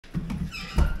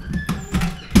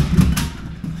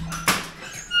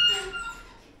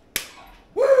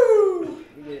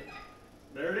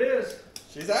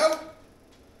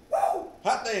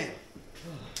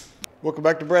Welcome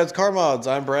back to Brad's Car Mods.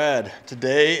 I'm Brad.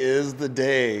 Today is the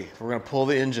day. We're gonna pull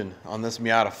the engine on this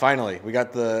Miata. Finally, we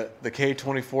got the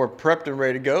K24 prepped and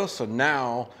ready to go. So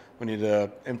now we need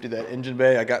to empty that engine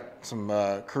bay. I got some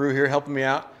crew here helping me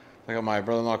out. I got my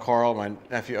brother-in-law Carl, my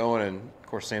nephew Owen, and of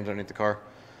course Sam's underneath the car.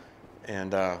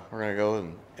 And we're gonna go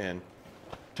and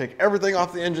take everything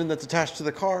off the engine that's attached to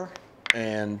the car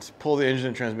and pull the engine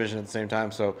and transmission at the same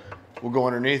time. So we'll go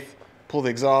underneath, pull the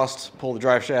exhaust, pull the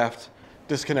drive shaft,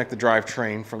 disconnect the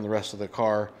drivetrain from the rest of the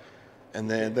car. And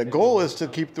then the goal is to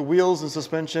keep the wheels and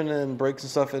suspension and brakes and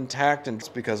stuff intact. And it's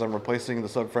because I'm replacing the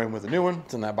subframe with a new one.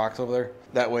 It's in that box over there.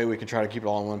 That way we can try to keep it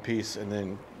all in one piece. And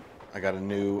then I got a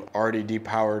new already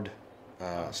depowered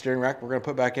steering rack we're gonna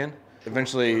put back in.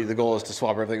 Eventually the goal is to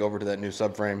swap everything over to that new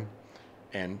subframe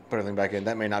and put everything back in.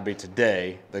 That may not be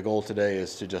today. The goal today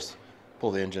is to just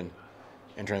pull the engine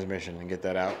and transmission and get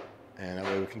that out. And that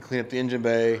way we can clean up the engine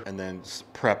bay and then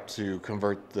prep to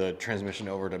convert the transmission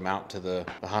over to mount to the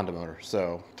Honda motor.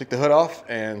 So take the hood off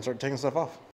and start taking stuff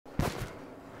off.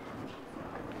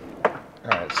 All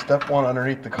right, step one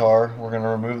underneath the car, we're gonna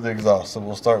remove the exhaust. So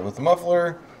we'll start with the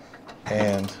muffler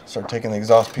and start taking the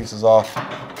exhaust pieces off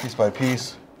piece by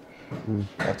piece.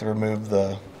 I have to remove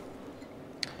the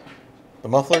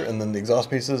muffler and then the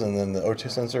exhaust pieces and then the O2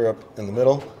 sensor up in the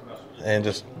middle and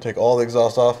just take all the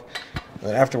exhaust off. And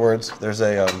then afterwards, there's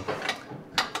a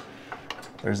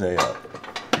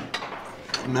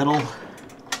metal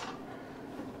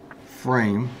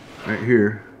frame right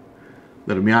here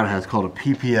that a Miata has called a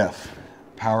PPF,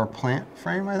 power plant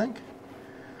frame, I think.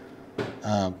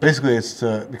 Basically, it's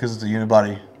because it's a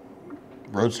unibody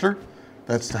roadster.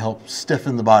 That's to help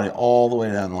stiffen the body all the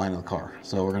way down the line of the car.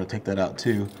 So we're going to take that out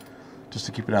too, just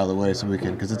to keep it out of the way, so we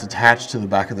can, because it's attached to the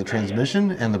back of the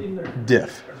transmission and the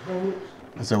diff.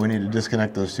 And so we need to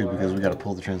disconnect those two because we got to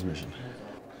pull the transmission.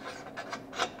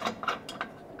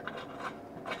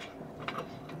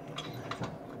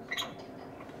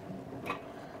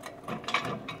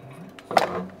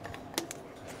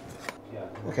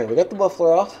 Okay, we got the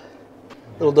muffler off.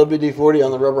 Little WD-40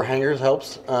 on the rubber hangers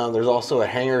helps. There's also a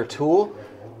hanger tool.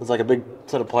 It's like a big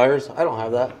set of pliers. I don't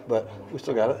have that, but we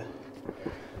still got it.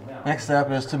 Next step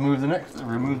is to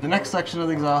remove the next section of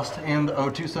the exhaust and the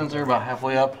O2 sensor about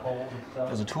halfway up.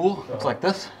 There's a tool, looks like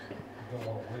this,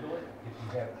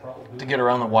 to get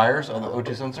around the wires on the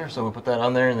O2 sensor. So we put that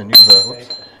on there and then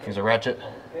use a ratchet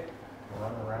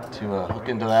to hook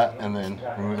into that and then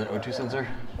remove the O2 sensor.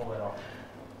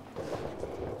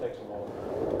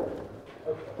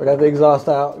 We got the exhaust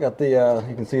out, got the,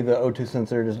 you can see the O2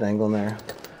 sensor just dangling there.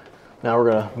 Now we're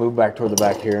gonna move back toward the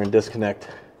back here and disconnect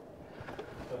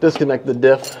the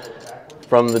diff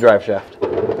from the drive shaft.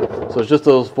 So it's just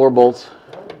those 4 bolts.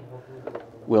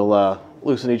 We'll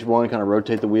loosen each one, kind of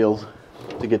rotate the wheels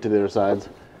to get to the other sides.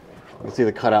 You can see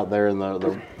the cutout there in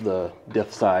the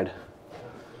diff side.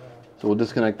 So we'll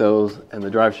disconnect those, and the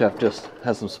drive shaft just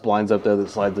has some splines up there that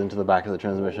slides into the back of the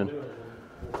transmission.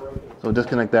 So we'll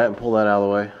disconnect that and pull that out of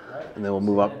the way, and then we'll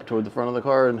move up toward the front of the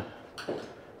car and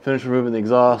finish removing the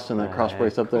exhaust and that cross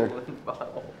brace up there.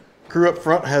 Crew up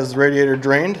front has the radiator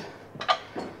drained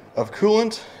of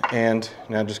coolant, and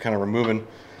now just kind of removing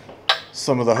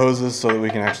some of the hoses so that we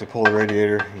can actually pull the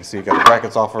radiator. You can see you got the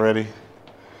brackets off already.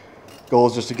 Goal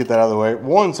is just to get that out of the way.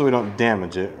 One, so we don't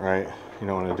damage it, right? You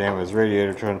don't want to damage the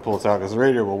radiator trying to pull this out, because the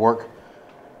radiator will work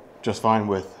just fine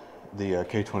with the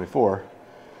K24.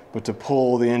 But to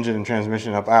pull the engine and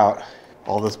transmission up out,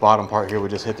 all this bottom part here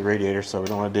would just hit the radiator, so we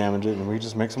don't want to damage it, and we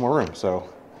just make some more room. So,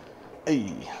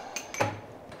 hey.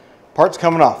 Parts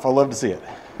coming off. I love to see it.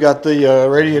 Got the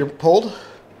radiator pulled.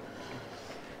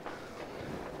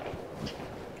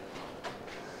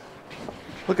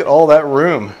 Look at all that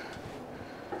room.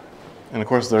 And of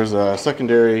course there's a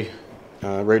secondary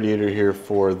radiator here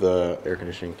for the air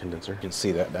conditioning condenser. You can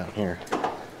see that down here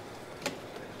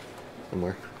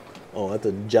somewhere. Oh, that's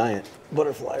a giant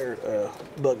butterfly or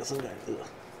bug of some kind.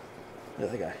 Yeah,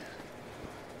 that guy.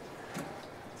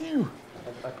 Ew.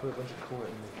 I put a bunch of coolant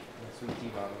in the sweet tea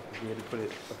bottle. You had to put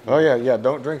it. Oh yeah,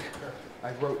 don't drink.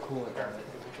 I wrote coolant down it.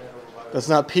 That's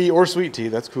not pee or sweet tea,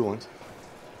 that's coolant.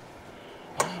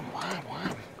 Wow.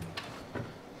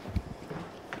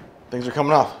 Things are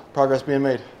coming off. Progress being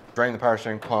made. Drained the power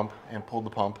steering pump and pulled the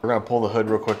pump. We're gonna pull the hood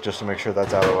real quick just to make sure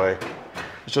that's out of the way.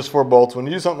 It's just 4 bolts. When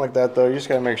you do something like that though, you just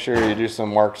gotta make sure you do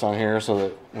some marks on here so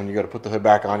that when you go to put the hood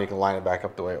back on, you can line it back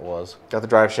up the way it was. Got the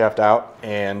drive shaft out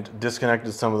and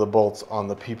disconnected some of the bolts on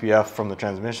the PPF from the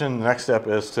transmission. The next step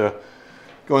is to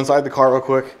go inside the car real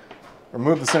quick,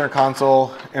 remove the center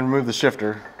console and remove the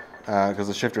shifter because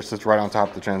the shifter sits right on top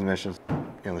of the transmission. You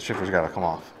know, the shifter's gotta come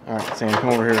off. All right, Sam,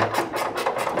 come over here.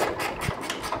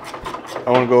 I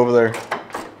want to go over there.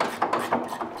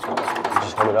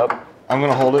 Just hold it up. I'm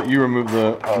going to hold it. You remove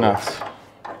the nuts.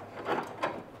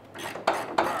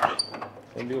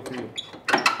 Same deal for you.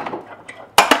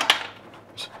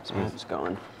 It's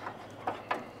going.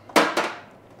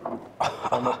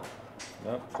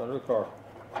 Nope, it's under the car.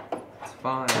 It's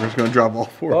fine. We're just going to drop all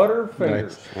 4. Butter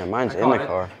fingers. Nice. Yeah, mine's in the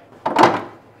car.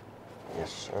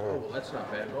 Yes, sir. Oh, that's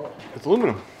not bad at all. It's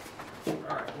aluminum. All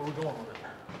right, where we going with it?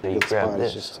 Now you It's grab fine,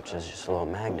 this, it's which is just a little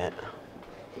magnet.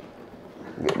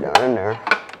 Get down in there.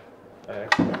 That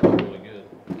actually feels really good.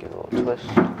 Give it a little twist.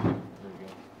 There we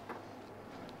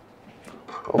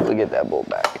go. Hopefully get that bolt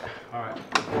back. All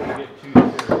right, before we get too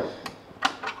serious.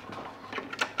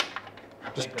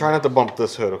 Just try not to bump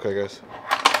this hood, okay, guys?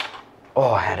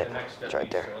 Oh, I had The it. next step It's right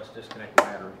is, there. Let's disconnect the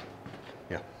battery.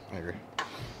 Yeah, I agree.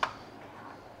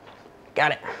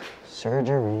 Got it.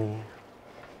 Surgery.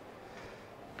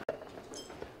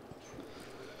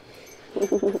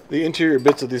 The interior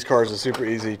bits of these cars is super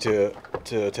easy to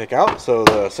take out. So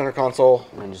the center console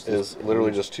is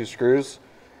literally just 2 screws.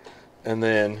 And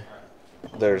then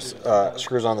there's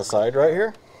screws on the side right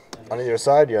here. On either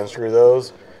side, you unscrew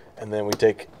those. And then we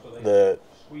take the,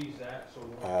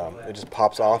 it just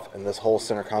pops off, and this whole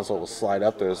center console will slide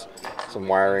up. There's some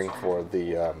wiring for the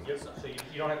You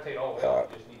don't have to take it all the way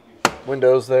out. You just need to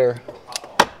windows there.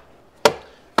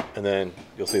 And then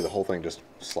you'll see the whole thing just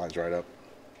slides right up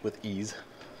with ease.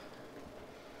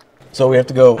 So we have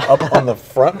to go up on the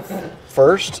front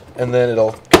first, and then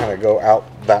it'll kind of go out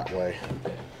that way.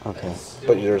 Okay.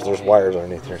 But there's wires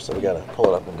underneath here, so we gotta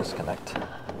pull it up and disconnect.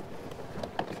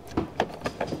 Pull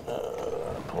it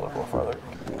up a little farther.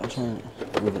 I'm trying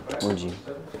to move it towards you.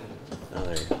 Oh,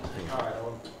 there you go.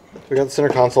 We got the center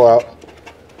console out.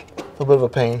 A little bit of a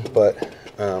pain, but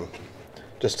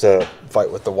just to fight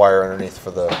with the wire underneath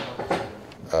for the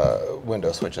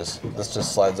window switches. This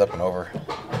just slides up and over.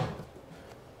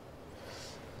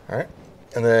 All right,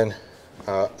 and then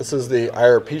this is the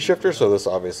IRP shifter, so this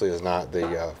obviously is not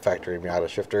the factory Miata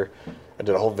shifter. I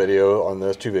did a whole video on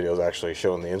this, 2 videos actually,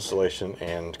 showing the installation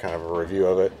and kind of a review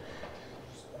of it.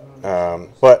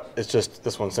 But it's just,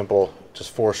 this one's simple, just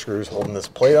 4 screws holding this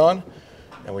plate on,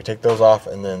 and we take those off,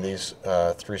 and then these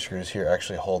 3 screws here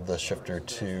actually hold the shifter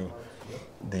to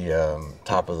the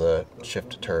top of the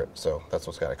shift turret, so that's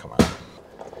what's got to come out.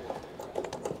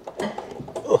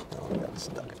 Oh, I got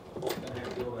stuck.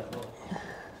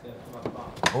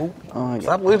 Oh,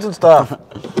 stop losing stuff.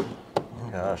 Oh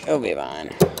my gosh. It'll be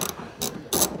fine.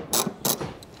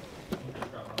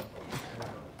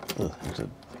 Ugh, there's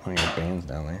one of your bands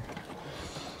down there.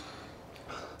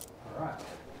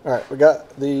 All right, we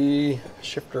got the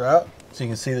shifter out. So you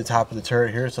can see the top of the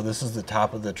turret here. So this is the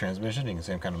top of the transmission. You can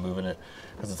see I'm kind of moving it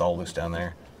because it's all loose down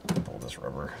there. Pull this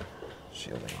rubber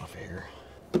shielding off of here.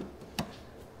 All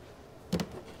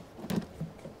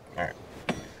right.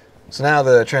 So now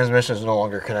the transmission is no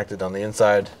longer connected on the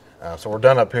inside. So we're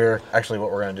done up here. Actually,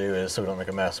 what we're going to do is, so we don't make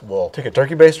a mess, we'll take a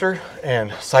turkey baster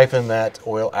and siphon that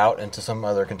oil out into some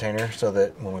other container so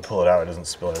that when we pull it out, it doesn't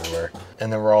spill everywhere.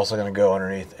 And then we're also going to go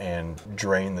underneath and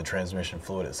drain the transmission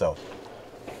fluid itself.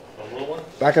 a little one.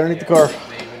 Back underneath the car.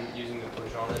 They've been using the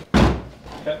push on it.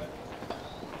 Okay.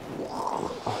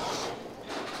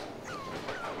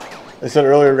 I said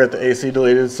earlier we got the AC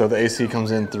deleted, so the AC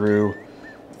comes in through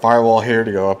firewall here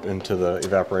to go up into the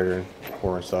evaporator and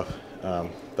core and stuff.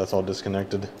 That's all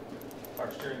disconnected. Power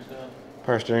steering's done.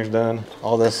 Power steering's done.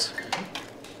 All this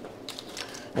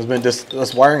has been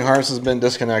this wiring harness has been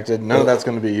disconnected. None of that's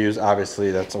going to be used. Obviously,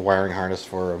 that's a wiring harness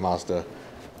for a Mazda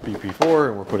BP4,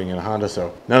 and we're putting in a Honda,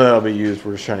 so none of that will be used.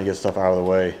 We're just trying to get stuff out of the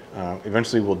way.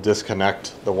 Eventually, we'll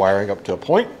disconnect the wiring up to a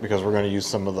point because we're going to use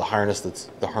some of the harness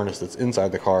that's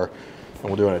inside the car, and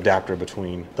we'll do an adapter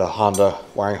between the Honda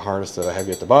wiring harness that I have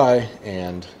yet to buy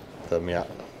and the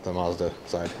Mazda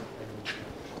side.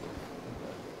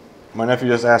 My nephew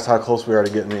just asked how close we are to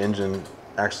getting the engine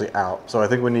actually out. So I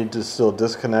think we need to still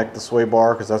disconnect the sway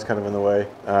bar because that's kind of in the way.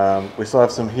 We still have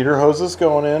some heater hoses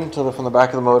going in from the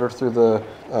back of the motor through the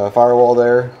firewall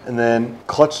there. And then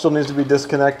clutch still needs to be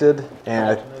disconnected.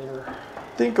 And I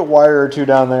think a wire or two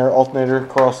down there. Alternator,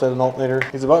 Carl said an alternator.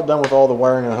 He's about done with all the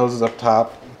wiring and hoses up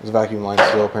top. There's a vacuum line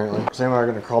still apparently. Sam and I are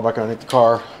going to crawl back underneath the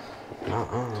car.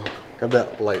 Grab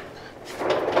that light.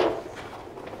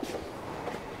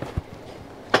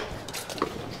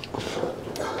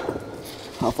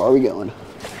 How far are we going?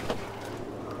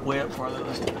 Way up farther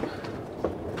this time.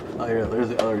 Oh yeah, there's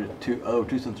the other two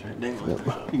sensors dangling.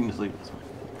 You can just leave this one.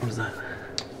 What is that?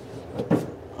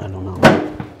 I don't know.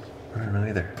 I don't know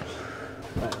either.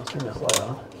 Alright, let's turn this light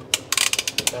on.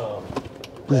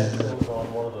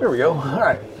 There we go.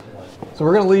 Alright. So So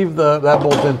we're gonna leave that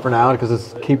bolt in for now because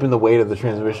it's keeping the weight of the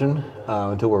transmission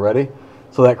until we're ready.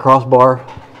 So that crossbar,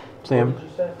 Sam,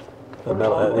 that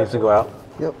metal that needs to go out.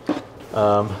 Yep.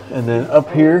 And then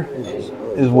up here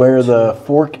is where the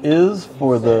fork is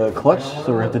for the clutch.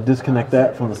 So we're gonna have to disconnect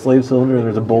that from the slave cylinder.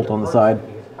 There's a bolt on the side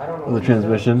of the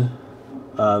transmission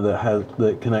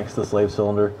that connects the slave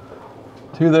cylinder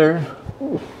to there.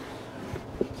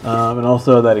 And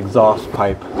also that exhaust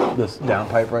pipe, this down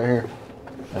pipe right here,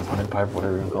 that's mid pipe,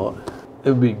 whatever you call it.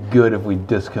 It would be good if we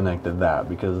disconnected that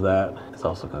because that is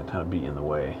also going to kind of be in the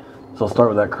way. So I'll start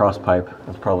with that cross pipe.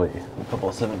 That's probably a couple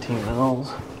of 17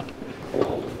 mils.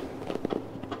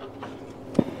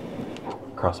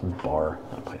 Cross bar,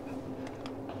 that pipe.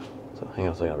 So hang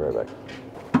on a second, I'll be right back.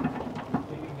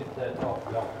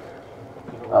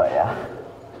 Oh yeah.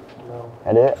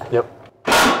 That it? Yep.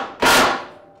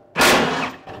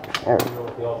 There we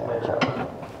go.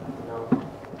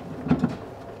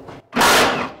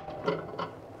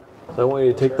 So I want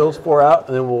you to take those 4 out,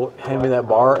 and then we'll hand me that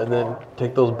bar, and then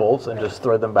take those bolts and just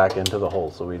thread them back into the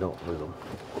hole so we don't lose them.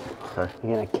 Okay.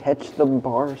 You gonna catch the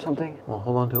bar or something? Well,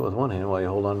 hold on to it with one hand while you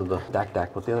hold on to the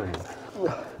dac with the other hand.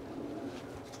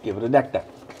 Give it a dac. Dac.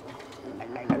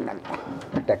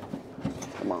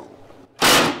 Come on.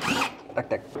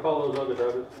 Dac. We call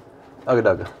those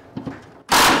Ugga.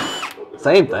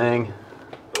 Same thing.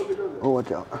 Oh,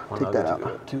 watch out. One Take that Ugga,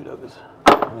 out. 2 Uggas.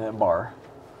 And that bar.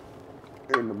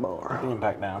 In the bar. Put them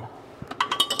back down.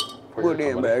 Put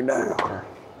them back down. There.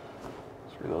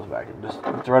 Screw those back. Just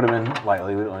thread them in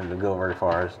lightly. We don't need to go very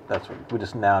far. That's what, we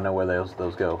just now know where those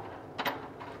go.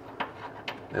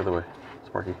 The other way,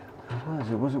 Sparky.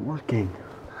 It wasn't working.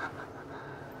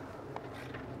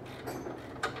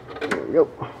 There we go.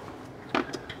 All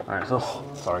right, so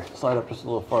sorry. Slide up just a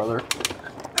little farther.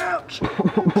 Ouch!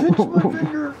 Pinch my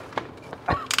finger.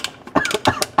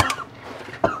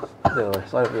 The other way.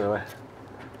 Slide up the other way.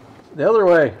 The other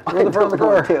way. Where the front of the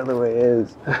car. The other way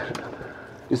is.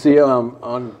 You see,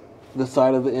 on this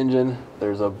side of the engine,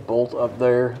 there's a bolt up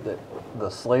there that the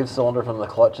slave cylinder from the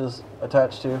clutch is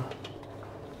attached to.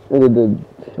 Right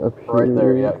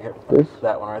there, yeah. This?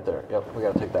 That one right there. Yep, we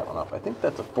gotta take that one off. I think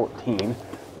that's a 14.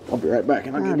 I'll be right back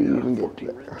and I'll give you a 14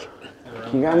 wrench.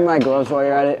 Can you grab me my gloves while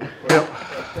you're at it? Yep.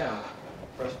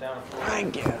 Press down.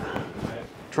 Thank you.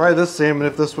 Try this, Sam, and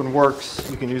if this one works,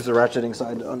 you can use the ratcheting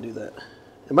side to undo that.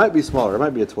 It might be smaller. It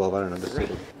might be a 12. I don't know. Just see.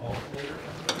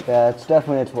 Yeah, it's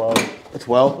definitely a 12. A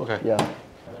 12? Okay. Yeah.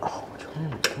 Oh,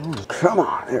 come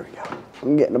on. There we go.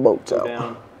 I'm getting the bolts out.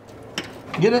 Down.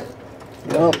 Get it?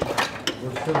 Yup.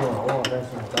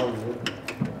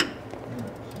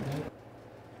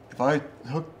 If I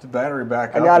hook the battery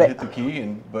back I up got and it. hit the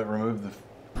key but remove the...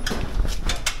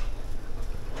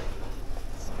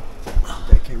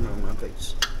 That camera on my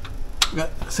face. Got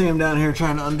Sam down here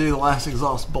trying to undo the last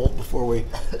exhaust bolt before we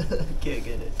Can't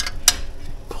get it.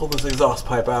 pull this exhaust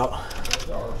pipe out.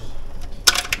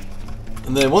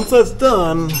 And then once that's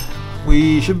done,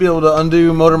 we should be able to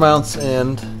undo motor mounts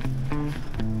and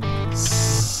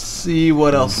see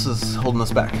what else is holding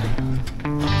us back.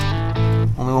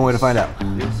 Only one way to find out.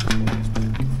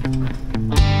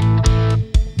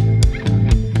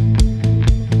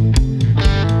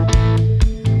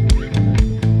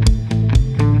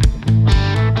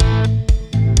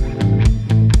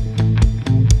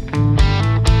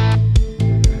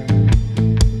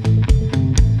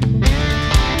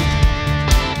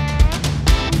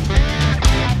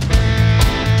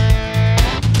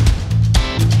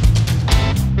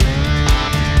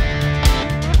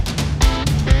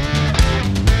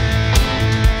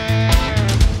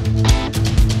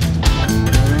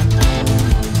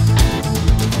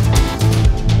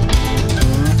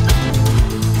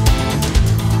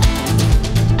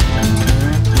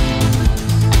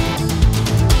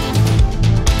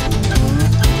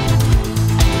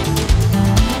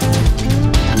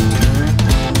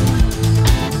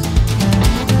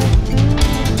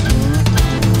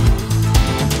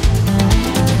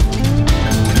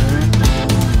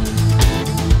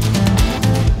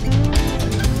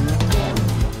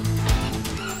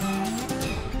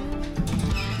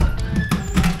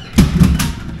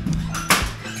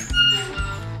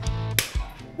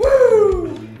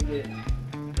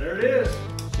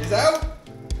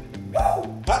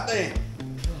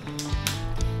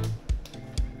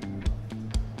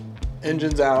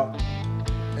 Engine's out,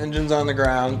 engine's on the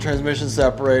ground, transmission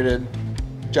separated,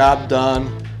 job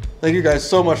done. Thank you guys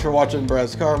so much for watching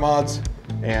Brad's Car Mods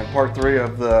and part 3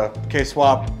 of the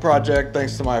K-Swap project.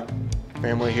 Thanks to my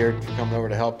family here for coming over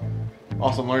to help.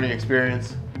 Awesome learning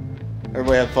experience.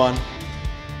 Everybody had fun.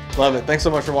 Love it. Thanks so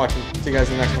much for watching. See you guys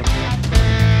in the next one.